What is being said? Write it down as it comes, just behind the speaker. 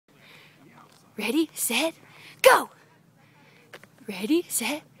Ready, set, go. Ready,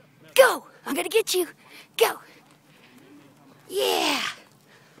 set, go. I'm gonna get you. Go. Yeah.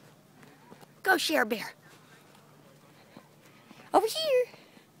 Go, Share Bear. Over here.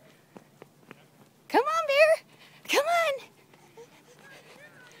 Come on, Bear. Come on.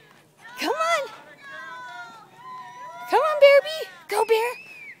 Come on. Come on, Bearby. Go, Bear.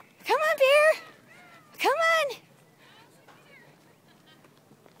 Come on, Bear. Come on.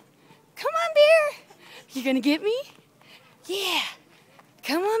 Come on, Bear. You gonna get me? Yeah.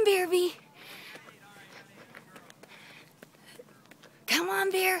 Come on, Bearby. Come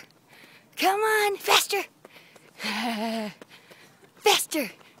on, Bear. Come on. Faster. Faster.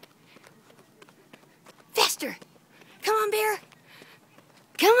 Faster. Come on, Bear.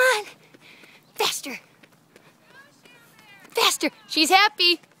 Come on. Faster. Faster. She's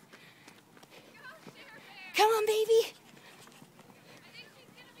happy. Come on, baby.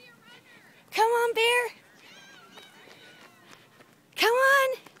 Come on, Bear. Come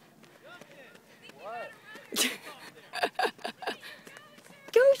on.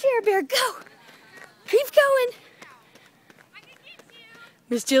 Go, Share Bear, go. Keep going.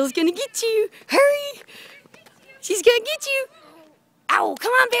 Miss Jill's gonna get you. Hurry. She's gonna get you. Ow,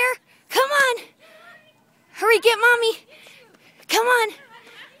 come on, Bear. Come on. Hurry, get Mommy. Come on.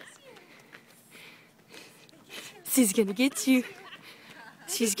 She's gonna get you.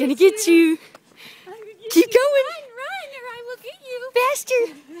 She's gonna get you. Keep going. Run, or I will get you. Faster.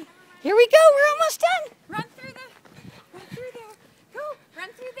 Here we go. We're almost done. Run through there. Go, run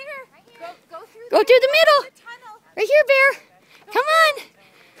through there. Go through Go through the middle. the tunnel. Right here, Bear.